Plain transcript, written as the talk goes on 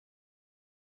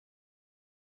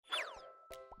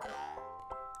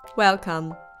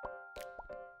Welcome!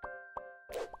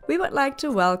 We would like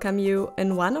to welcome you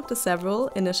in one of the several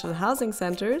initial housing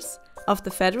centers of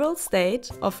the federal state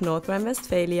of North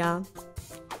Rhine-Westphalia.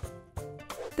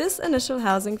 This initial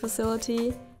housing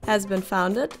facility has been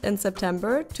founded in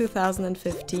September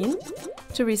 2015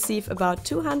 to receive about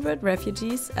 200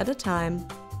 refugees at a time.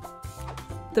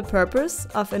 The purpose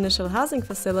of initial housing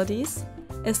facilities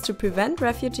is to prevent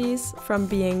refugees from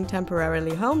being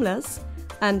temporarily homeless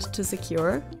and to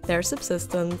secure their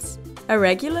subsistence. A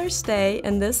regular stay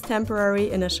in this temporary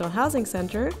initial housing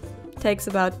center takes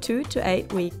about 2 to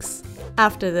 8 weeks.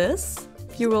 After this,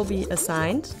 you will be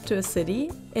assigned to a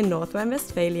city in North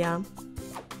Rhine-Westphalia.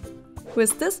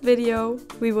 With this video,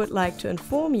 we would like to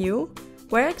inform you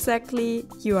where exactly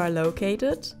you are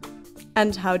located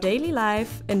and how daily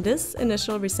life in this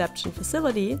initial reception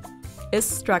facility is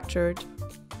structured.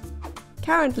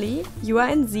 Currently, you are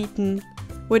in Sieten,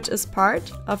 which is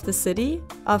part of the city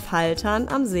of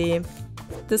Haltern am See.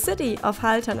 The city of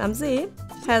Haltern am See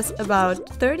has about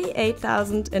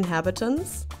 38,000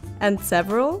 inhabitants and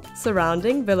several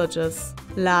surrounding villages: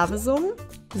 Lavesum,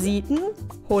 Sieten,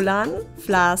 Hollan,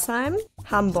 Flasheim,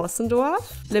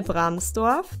 Hambossendorf,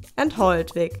 Libramsdorf and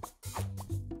Holtwig.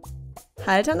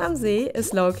 Haltern am See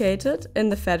is located in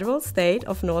the federal state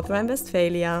of North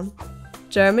Rhine-Westphalia.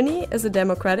 Germany is a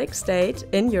democratic state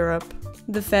in Europe.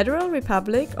 The Federal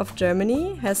Republic of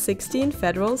Germany has 16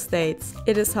 federal states.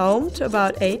 It is home to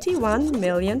about 81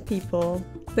 million people.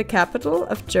 The capital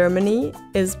of Germany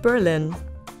is Berlin.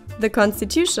 The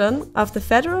Constitution of the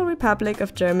Federal Republic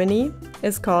of Germany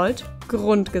is called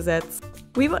Grundgesetz.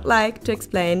 We would like to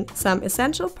explain some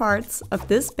essential parts of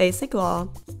this basic law.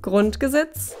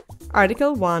 Grundgesetz,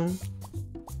 Article 1.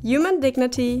 Human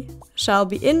dignity shall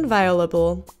be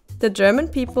inviolable. The German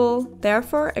people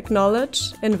therefore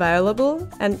acknowledge inviolable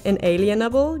and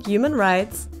inalienable human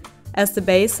rights as the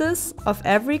basis of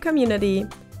every community,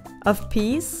 of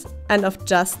peace and of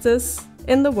justice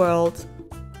in the world.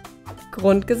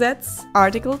 Grundgesetz,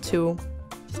 Article 2.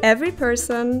 Every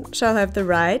person shall have the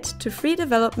right to free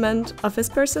development of his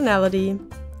personality,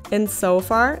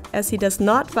 insofar as he does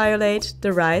not violate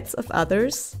the rights of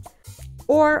others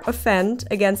or offend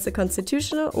against the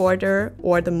constitutional order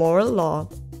or the moral law.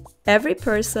 Every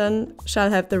person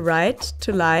shall have the right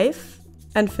to life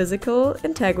and physical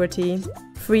integrity.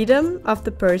 Freedom of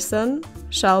the person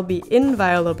shall be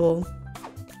inviolable.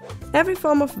 Every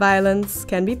form of violence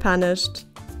can be punished,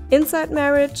 inside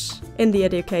marriage, in the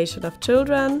education of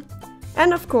children,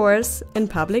 and of course in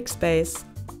public space.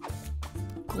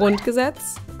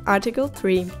 Grundgesetz, Article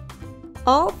 3.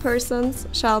 All persons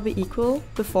shall be equal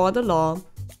before the law.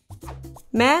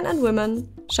 Men and women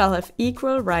shall have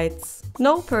equal rights.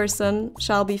 No person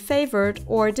shall be favored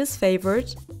or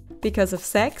disfavored because of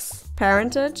sex,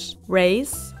 parentage,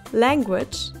 race,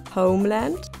 language,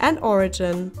 homeland and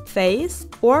origin, faith,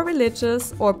 or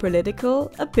religious or political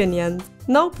opinions.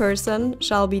 No person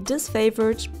shall be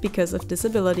disfavored because of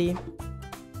disability.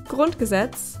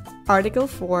 Grundgesetz, Article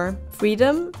 4.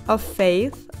 Freedom of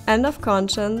faith and of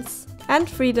conscience and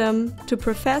freedom to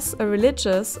profess a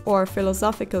religious or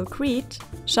philosophical creed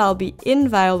shall be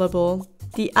inviolable.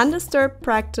 The undisturbed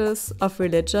practice of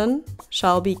religion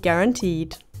shall be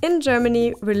guaranteed. In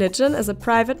Germany, religion is a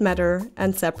private matter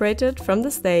and separated from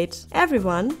the state.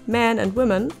 Everyone, men and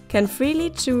women, can freely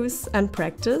choose and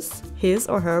practice his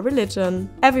or her religion.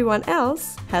 Everyone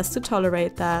else has to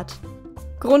tolerate that.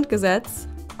 Grundgesetz,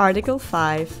 Article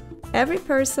 5. Every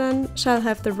person shall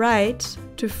have the right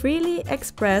to freely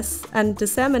express and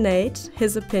disseminate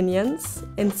his opinions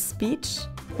in speech,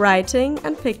 writing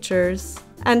and pictures,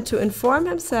 and to inform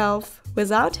himself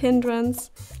without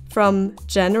hindrance from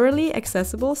generally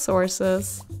accessible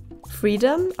sources.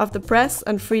 Freedom of the press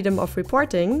and freedom of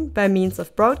reporting by means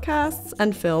of broadcasts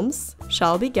and films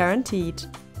shall be guaranteed.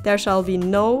 There shall be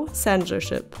no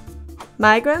censorship.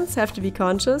 Migrants have to be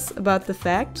conscious about the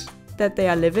fact that they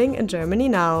are living in Germany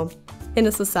now, in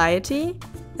a society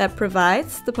that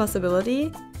provides the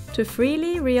possibility to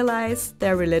freely realize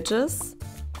their religious,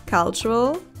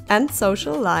 cultural, and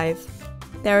social life.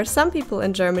 There are some people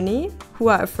in Germany who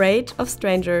are afraid of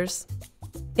strangers.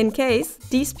 In case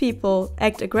these people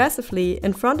act aggressively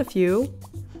in front of you,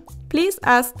 please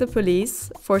ask the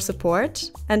police for support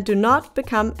and do not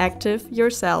become active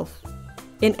yourself.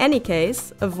 In any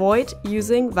case, avoid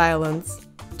using violence.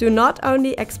 Do not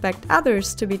only expect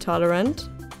others to be tolerant,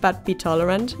 but be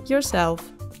tolerant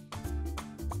yourself.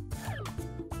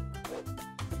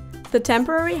 The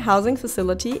temporary housing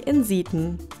facility in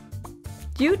Sieten.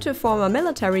 Due to former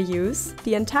military use,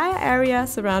 the entire area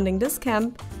surrounding this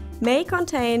camp may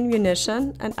contain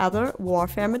munition and other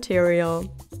warfare material.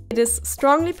 It is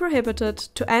strongly prohibited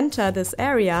to enter this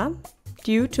area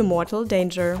due to mortal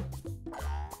danger.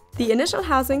 The initial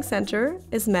housing center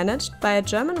is managed by a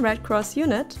German Red Cross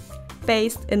unit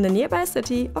based in the nearby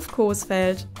city of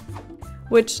Coesfeld,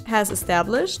 which has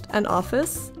established an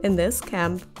office in this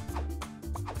camp.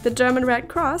 The German Red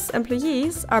Cross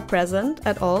employees are present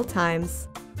at all times.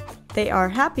 They are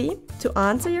happy to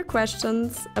answer your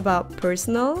questions about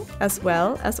personal as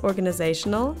well as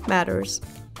organizational matters.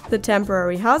 The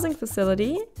temporary housing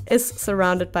facility is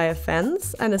surrounded by a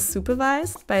fence and is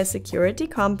supervised by a security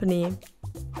company.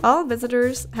 All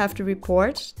visitors have to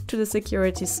report to the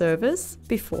security service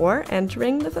before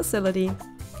entering the facility.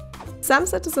 Some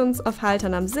citizens of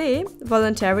Haltern am See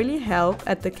voluntarily help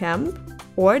at the camp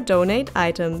or donate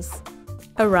items.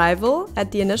 Arrival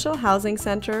at the initial housing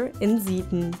center in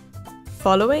Sieten.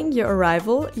 Following your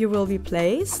arrival, you will be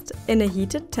placed in a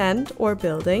heated tent or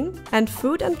building, and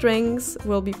food and drinks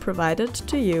will be provided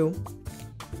to you.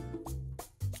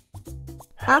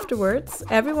 Afterwards,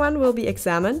 everyone will be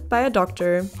examined by a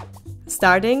doctor,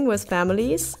 starting with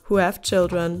families who have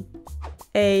children.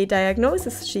 A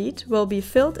diagnosis sheet will be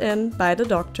filled in by the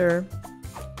doctor.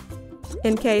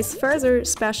 In case further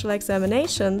special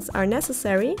examinations are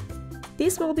necessary,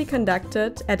 these will be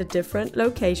conducted at a different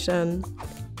location.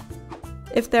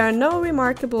 If there are no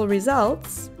remarkable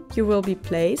results, you will be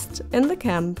placed in the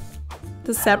camp.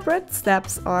 The separate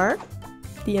steps are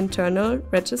the internal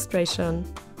registration,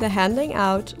 the handing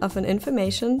out of an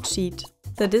information sheet,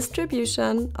 the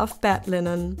distribution of bed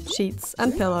linen, sheets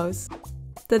and pillows,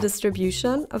 the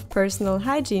distribution of personal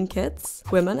hygiene kits,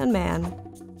 women and men,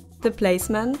 the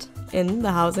placement in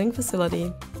the housing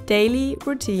facility. Daily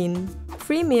routine.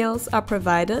 Free meals are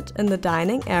provided in the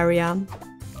dining area.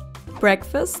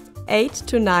 Breakfast 8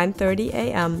 to 9:30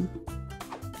 a.m.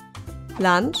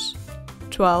 Lunch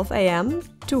 12 a.m.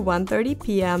 to 1:30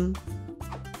 p.m.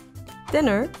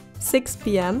 Dinner 6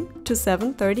 p.m. to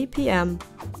 7:30 p.m.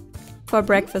 For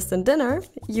breakfast and dinner,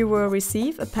 you will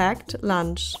receive a packed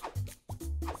lunch.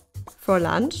 For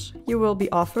lunch, you will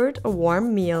be offered a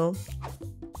warm meal.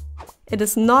 It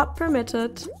is not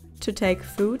permitted to take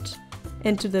food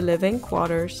into the living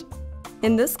quarters.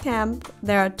 In this camp,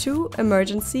 there are 2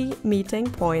 emergency meeting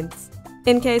points.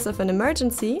 In case of an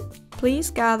emergency, please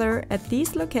gather at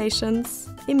these locations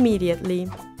immediately.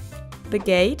 The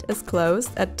gate is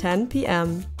closed at 10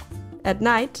 p.m. At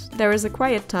night, there is a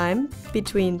quiet time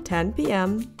between 10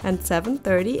 p.m. and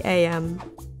 7:30 a.m.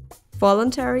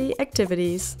 Voluntary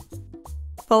activities.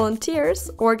 Volunteers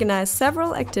organize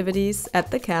several activities at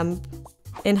the camp,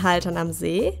 in Haltern am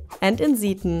See and in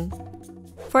Sieten.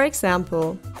 For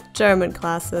example, German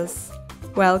classes,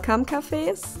 welcome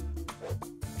cafes,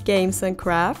 games and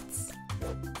crafts,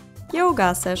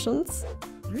 yoga sessions,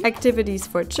 activities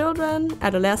for children,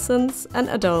 adolescents and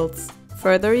adults,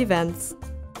 further events.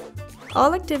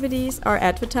 All activities are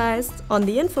advertised on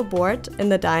the info board in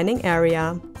the dining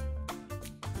area.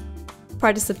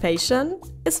 Participation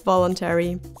is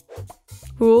voluntary.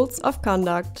 Rules of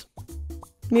conduct.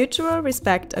 Mutual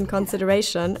respect and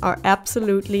consideration are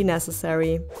absolutely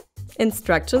necessary.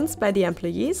 Instructions by the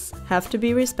employees have to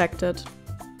be respected.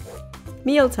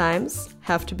 Meal times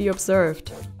have to be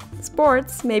observed.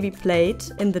 Sports may be played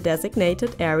in the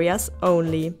designated areas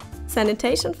only.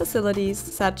 Sanitation facilities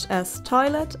such as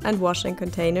toilet and washing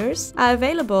containers are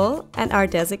available and are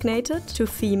designated to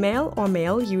female or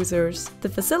male users. The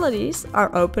facilities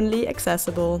are openly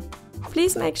accessible.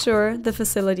 Please make sure the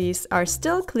facilities are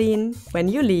still clean when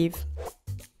you leave.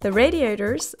 The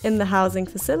radiators in the housing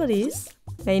facilities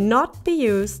may not be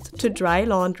used to dry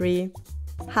laundry.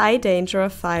 High danger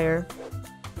of fire.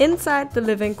 Inside the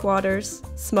living quarters,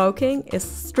 smoking is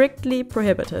strictly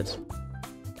prohibited.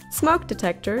 Smoke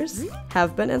detectors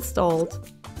have been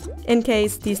installed. In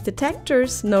case these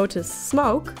detectors notice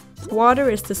smoke, water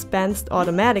is dispensed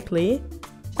automatically,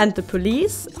 and the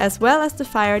police as well as the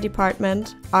fire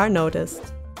department are noticed.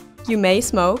 You may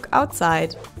smoke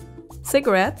outside.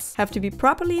 Cigarettes have to be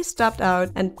properly stubbed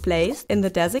out and placed in the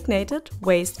designated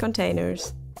waste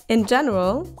containers. In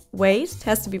general, waste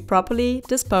has to be properly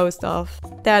disposed of.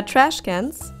 There are trash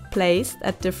cans placed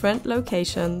at different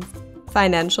locations.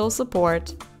 Financial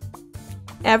support.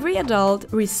 Every adult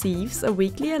receives a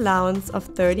weekly allowance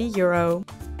of €30.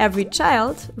 Every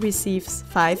child receives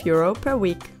 €5 per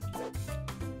week.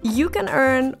 You can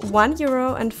earn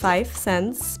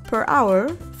 €1.05 per hour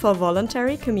for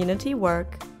voluntary community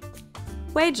work.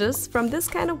 Wages from this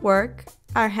kind of work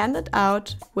are handed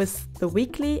out with the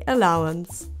weekly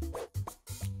allowance.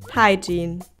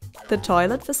 Hygiene. The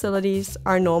toilet facilities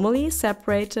are normally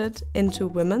separated into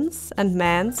women's and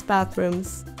men's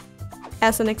bathrooms.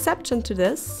 As an exception to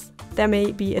this, there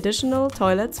may be additional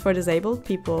toilets for disabled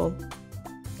people.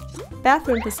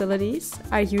 Bathroom facilities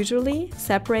are usually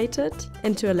separated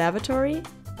into a lavatory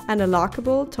and a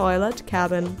lockable toilet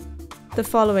cabin. The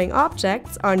following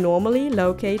objects are normally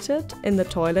located in the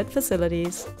toilet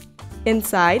facilities.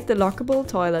 Inside the lockable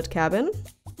toilet cabin,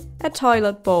 a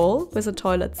toilet bowl with a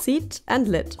toilet seat and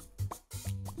lid,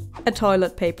 a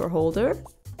toilet paper holder,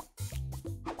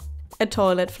 a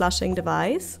toilet flushing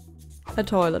device, a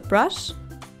toilet brush,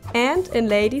 and in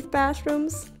ladies'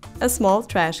 bathrooms, a small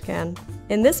trash can.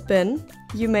 In this bin,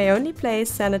 you may only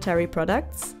place sanitary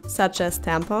products, such as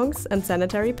tampons and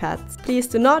sanitary pads. Please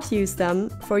do not use them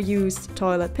for used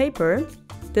toilet paper.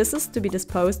 This is to be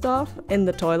disposed of in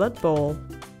the toilet bowl.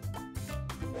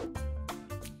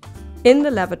 In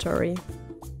the lavatory,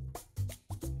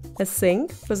 a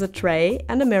sink with a tray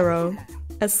and a mirror,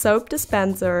 a soap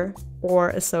dispenser or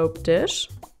a soap dish,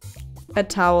 a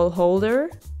towel holder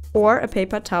or a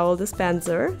paper towel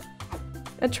dispenser,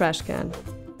 a trash can.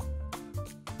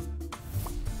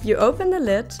 You open the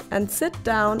lid and sit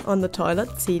down on the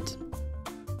toilet seat.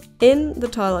 In the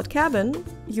toilet cabin,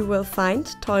 you will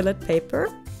find toilet paper,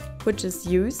 which is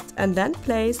used and then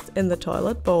placed in the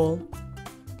toilet bowl.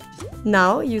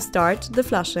 Now you start the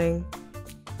flushing.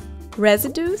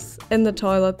 Residues in the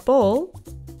toilet bowl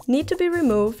need to be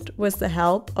removed with the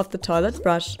help of the toilet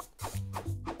brush.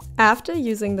 After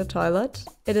using the toilet,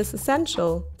 it is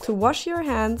essential to wash your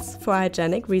hands for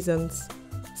hygienic reasons.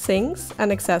 Sinks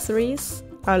and accessories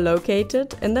are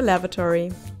located in the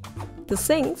lavatory. The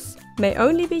sinks may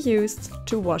only be used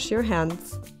to wash your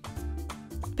hands.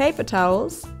 Paper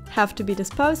towels have to be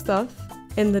disposed of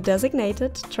in the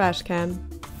designated trash can.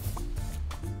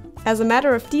 As a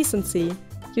matter of decency,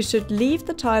 you should leave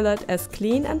the toilet as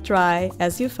clean and dry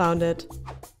as you found it.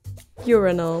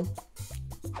 Urinal.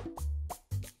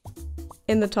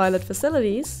 In the toilet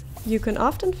facilities, you can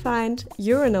often find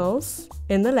urinals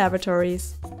in the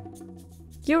lavatories.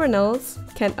 Urinals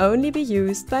can only be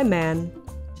used by men.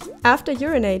 After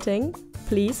urinating,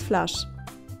 please flush.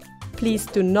 Please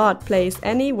do not place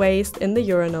any waste in the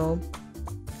urinal.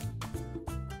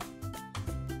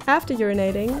 After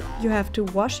urinating, you have to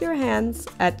wash your hands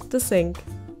at the sink.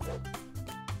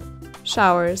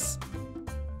 Showers.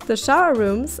 The shower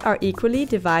rooms are equally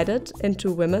divided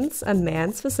into women's and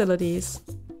men's facilities.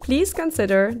 Please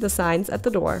consider the signs at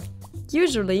the door.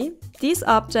 Usually, these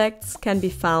objects can be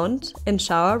found in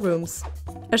shower rooms.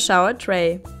 A shower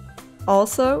tray.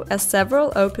 Also, as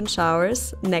several open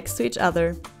showers next to each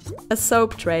other. A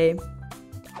soap tray.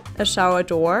 A shower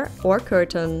door or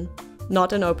curtain,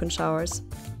 not in open showers.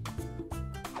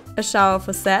 A shower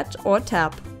faucet or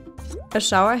tap. A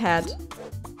shower head.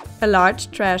 A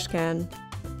large trash can.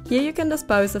 Here you can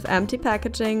dispose of empty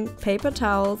packaging, paper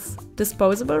towels,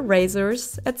 disposable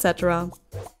razors, etc.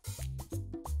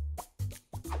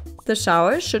 The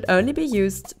shower should only be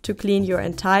used to clean your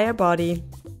entire body.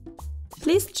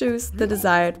 Please choose the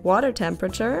desired water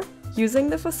temperature using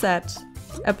the faucet,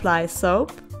 apply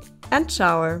soap and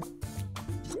shower.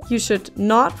 You should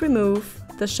not remove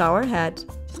the shower head.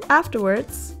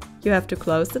 Afterwards, you have to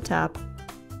close the tap.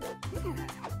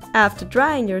 After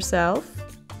drying yourself,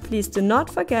 please do not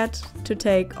forget to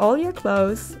take all your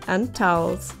clothes and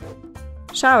towels.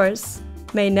 Showers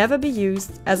may never be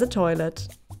used as a toilet.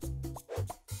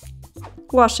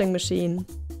 Washing machine.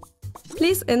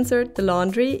 Please insert the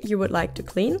laundry you would like to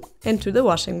clean into the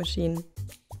washing machine.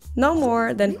 No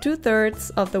more than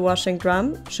 2/3 of the washing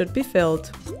drum should be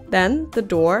filled. Then the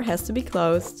door has to be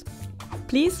closed.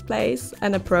 Please place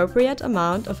an appropriate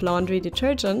amount of laundry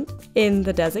detergent in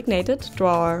the designated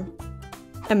drawer.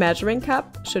 A measuring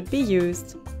cup should be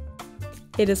used.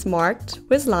 It is marked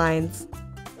with lines.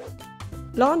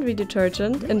 Laundry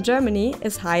detergent in Germany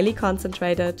is highly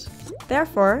concentrated.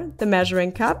 Therefore, the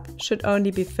measuring cup should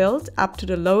only be filled up to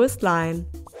the lowest line.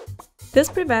 This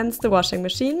prevents the washing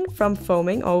machine from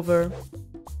foaming over.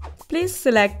 Please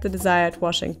select the desired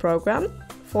washing program,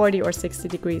 40 or 60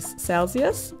 degrees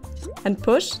Celsius, and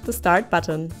push the start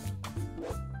button.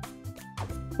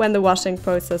 When the washing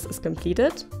process is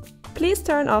completed, please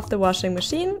turn off the washing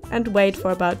machine and wait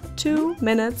for about 2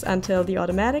 minutes until the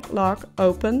automatic lock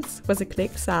opens with a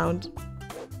click sound.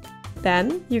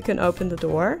 Then you can open the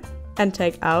door and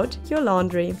take out your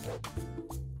laundry.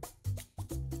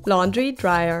 Laundry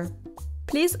dryer.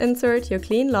 Please insert your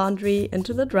clean laundry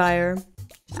into the dryer.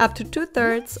 Up to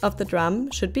 2/3 of the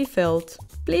drum should be filled.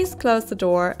 Please close the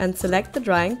door and select the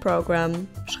drying program,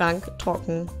 Schrank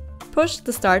trocken. Push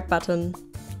the start button.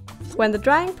 When the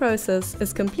drying process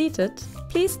is completed,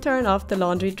 please turn off the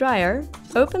laundry dryer,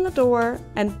 open the door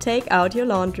and take out your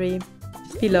laundry.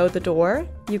 Below the door,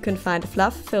 you can find a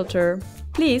fluff filter.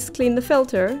 Please clean the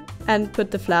filter and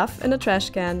put the fluff in a trash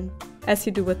can, as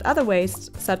you do with other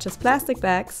waste such as plastic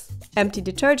bags, empty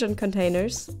detergent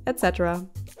containers, etc.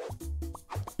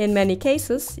 In many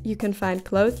cases, you can find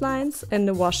clotheslines in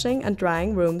the washing and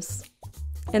drying rooms.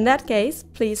 In that case,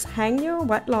 please hang your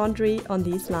wet laundry on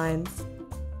these lines.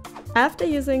 After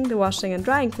using the washing and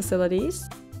drying facilities,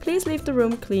 please leave the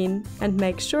room clean and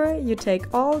make sure you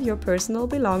take all your personal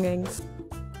belongings.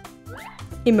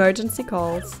 Emergency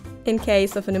calls. In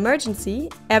case of an emergency,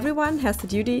 everyone has the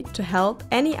duty to help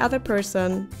any other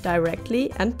person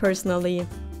directly and personally.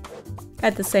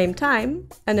 At the same time,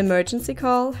 an emergency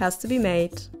call has to be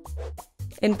made.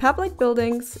 In public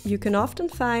buildings, you can often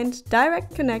find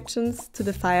direct connections to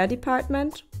the fire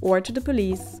department or to the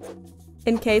police.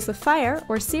 In case of fire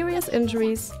or serious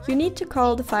injuries, you need to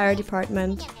call the fire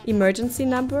department, emergency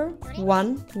number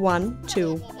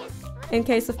 112. In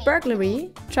case of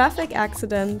burglary, traffic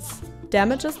accidents,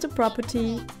 damages to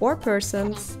property or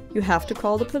persons, you have to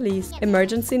call the police,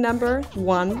 emergency number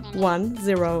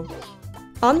 110.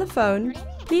 On the phone,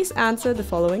 please answer the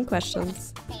following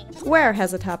questions. Where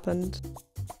has it happened?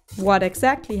 What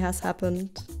exactly has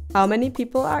happened? How many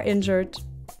people are injured?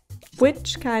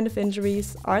 Which kind of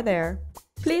injuries are there?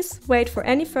 Please wait for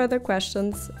any further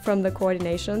questions from the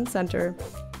Coordination Center.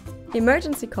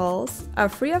 Emergency calls are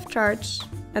free of charge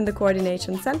and the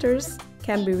Coordination Centers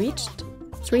can be reached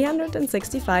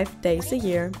 365 days a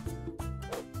year.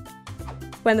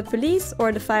 When the police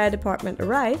or the fire department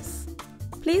arrives,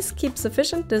 please keep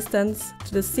sufficient distance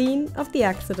to the scene of the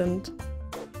accident.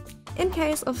 In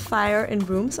case of fire in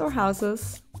rooms or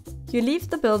houses, you leave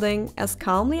the building as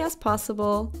calmly as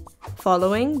possible,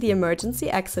 following the emergency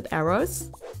exit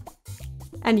arrows,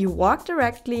 and you walk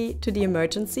directly to the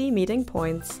emergency meeting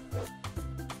points.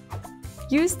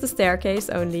 Use the staircase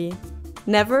only.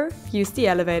 Never use the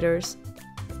elevators.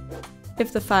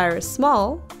 If the fire is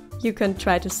small, you can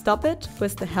try to stop it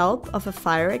with the help of a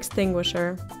fire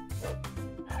extinguisher.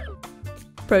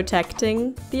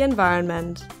 Protecting the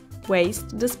environment.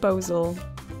 Waste disposal.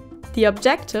 The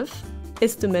objective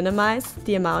is to minimize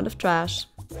the amount of trash.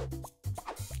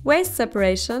 Waste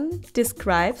separation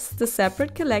describes the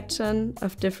separate collection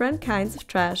of different kinds of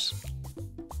trash.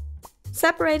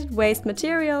 Separated waste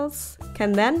materials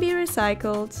can then be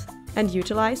recycled and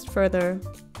utilized further.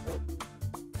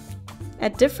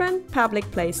 At different public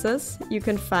places, you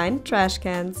can find trash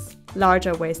cans,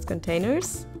 larger waste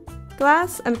containers,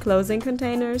 glass and clothing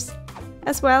containers,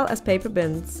 as well as paper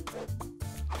bins.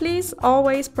 Please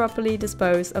always properly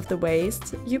dispose of the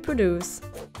waste you produce.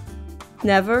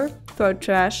 Never throw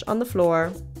trash on the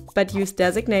floor, but use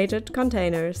designated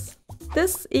containers.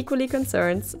 This equally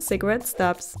concerns cigarette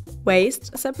stubs.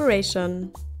 Waste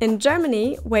separation. In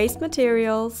Germany, waste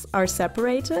materials are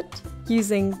separated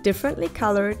using differently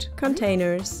colored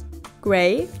containers.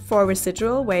 Gray for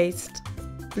residual waste,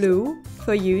 blue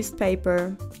for used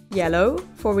paper, yellow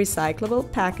for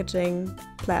recyclable packaging,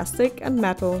 plastic and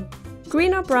metal,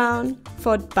 green or brown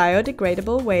for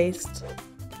biodegradable waste.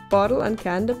 Bottle and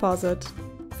can deposit.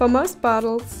 For most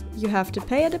bottles, you have to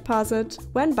pay a deposit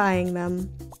when buying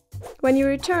them. When you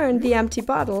return the empty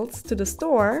bottles to the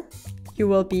store, you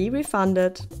will be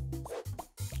refunded.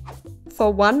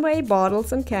 For one-way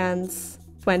bottles and cans,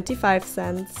 25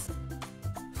 cents.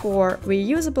 For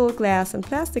reusable glass and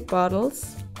plastic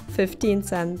bottles, 15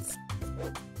 cents.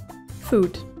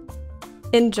 Food.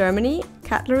 In Germany,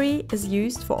 cutlery is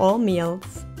used for all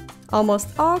meals.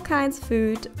 Almost all kinds of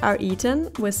food are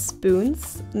eaten with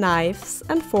spoons, knives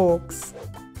and forks.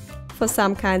 For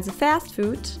some kinds of fast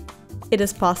food, it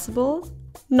is possible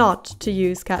not to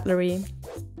use cutlery.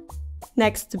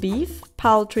 Next to beef,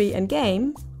 poultry and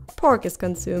game, pork is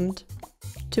consumed.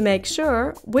 To make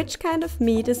sure which kind of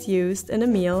meat is used in a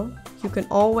meal, you can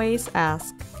always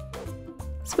ask.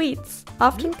 Sweets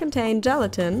often contain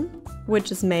gelatin,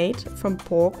 which is made from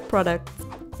pork products.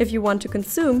 If you want to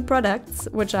consume products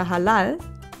which are halal,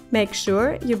 make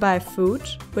sure you buy food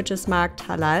which is marked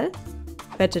halal,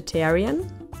 vegetarian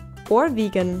or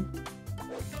vegan.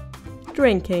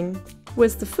 Drinking.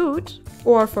 With the food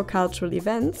or for cultural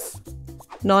events,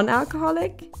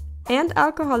 non-alcoholic and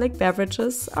alcoholic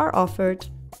beverages are offered.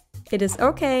 It is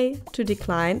okay to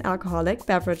decline alcoholic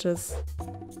beverages.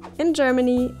 In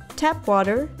Germany, tap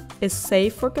water is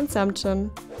safe for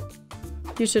consumption.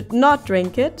 You should not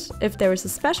drink it if there is a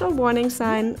special warning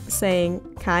sign saying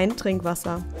kein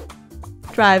Trinkwasser.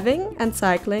 Driving and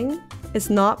cycling is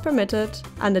not permitted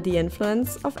under the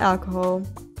influence of alcohol.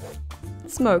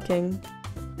 Smoking.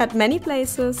 At many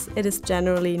places, it is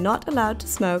generally not allowed to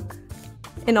smoke.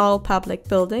 In all public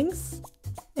buildings,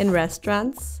 in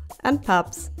restaurants and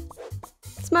pubs.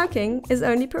 Smoking is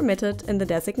only permitted in the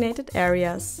designated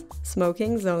areas,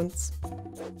 smoking zones.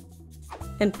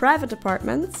 In private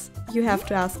apartments, you have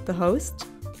to ask the host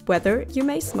whether you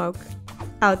may smoke.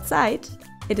 Outside,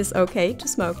 it is okay to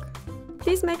smoke.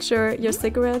 Please make sure your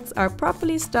cigarettes are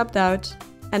properly stubbed out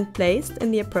and placed in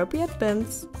the appropriate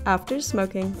bins after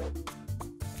smoking.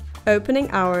 Opening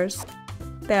hours.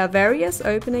 There are various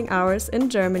opening hours in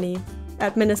Germany.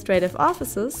 Administrative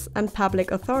offices and public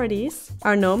authorities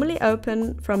are normally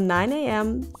open from 9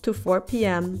 a.m. to 4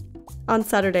 p.m. On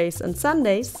Saturdays and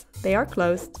Sundays, they are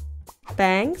closed.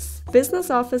 Banks,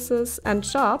 business offices and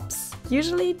shops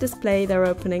usually display their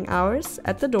opening hours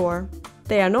at the door.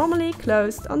 They are normally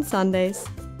closed on Sundays.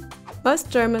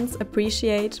 Most Germans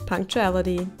appreciate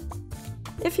punctuality.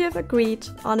 If you have agreed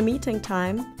on a meeting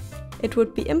time, it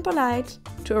would be impolite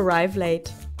to arrive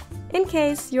late. In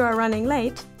case you are running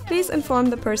late, please inform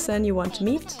the person you want to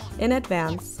meet in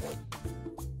advance.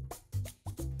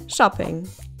 Shopping.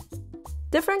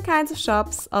 Different kinds of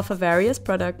shops offer various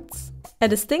products. A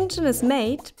distinction is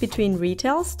made between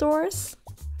retail stores,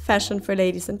 fashion for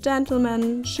ladies and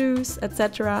gentlemen, shoes,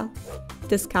 etc.,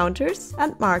 discounters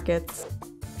and markets.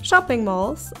 Shopping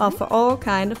malls offer all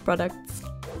kinds of products.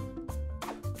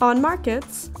 On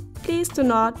markets, please do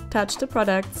not touch the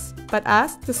products, but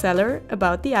ask the seller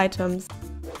about the items.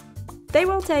 They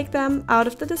will take them out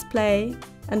of the display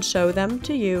and show them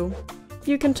to you.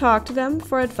 You can talk to them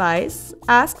for advice,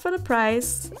 ask for the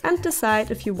price, and decide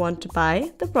if you want to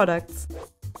buy the products.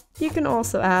 You can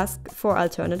also ask for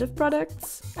alternative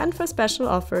products and for special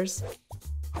offers.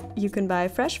 You can buy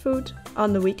fresh food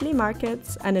on the weekly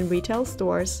markets and in retail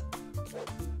stores.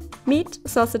 Meat,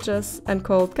 sausages and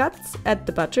cold cuts at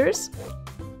the butchers.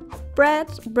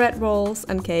 Bread rolls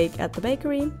and cake at the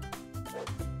bakery.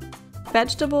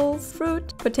 Vegetables,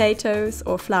 fruit, potatoes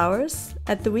or flowers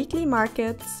at the weekly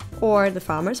markets or the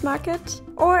farmers market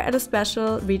or at a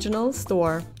special regional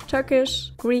store, Turkish,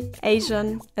 Greek,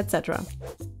 Asian, etc.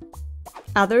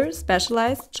 Other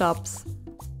specialized shops.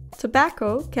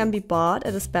 Tobacco can be bought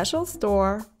at a special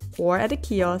store or at a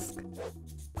kiosk.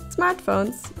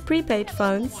 Smartphones, prepaid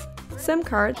phones, SIM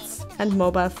cards and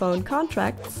mobile phone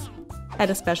contracts at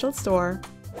a special store.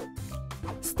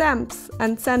 Stamps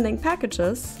and sending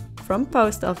packages from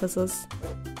post offices.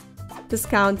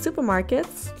 Discount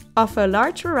supermarkets offer a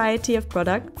large variety of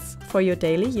products for your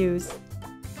daily use.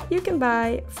 You can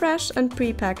buy fresh and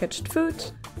pre-packaged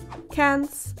food,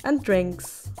 cans and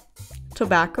drinks,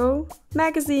 tobacco,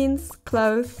 magazines,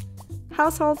 clothes,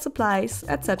 household supplies,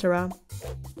 etc.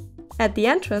 At the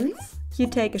entrance, you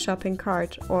take a shopping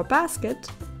cart or basket,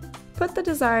 put the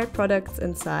desired products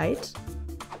inside,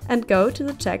 and go to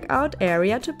the checkout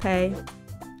area to pay.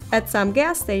 At some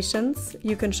gas stations,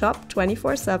 you can shop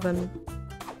 24/7.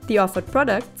 The offered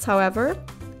products, however,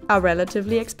 are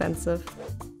relatively expensive.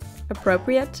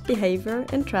 Appropriate behavior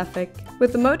in traffic.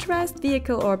 With a motorized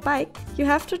vehicle or bike, you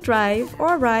have to drive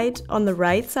or ride on the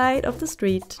right side of the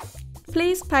street.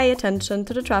 Please pay attention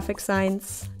to the traffic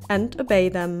signs and obey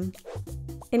them.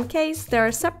 In case there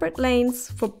are separate lanes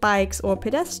for bikes or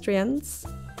pedestrians,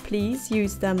 please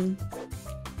use them.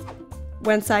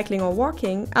 When cycling or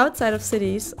walking outside of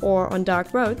cities or on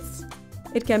dark roads,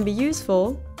 it can be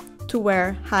useful to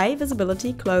wear high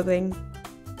visibility clothing.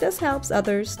 This helps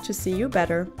others to see you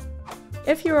better.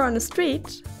 If you are on a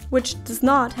street which does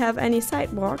not have any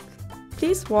sidewalk,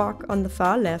 please walk on the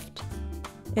far left.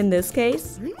 In this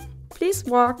case, please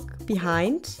walk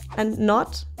behind and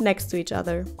not next to each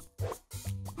other.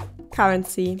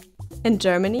 Currency. In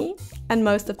Germany and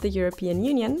most of the European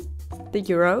Union, the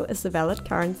euro is a valid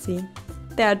currency.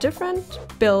 There are different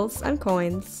bills and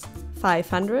coins: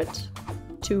 500,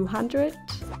 200,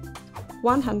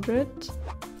 100,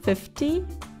 50,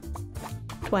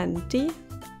 20,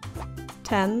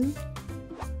 10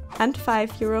 and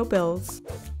 5 euro bills,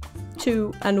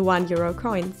 2 and 1 euro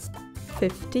coins,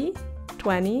 50,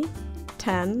 20,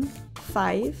 10,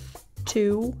 5,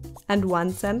 2 and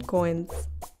 1 cent coins.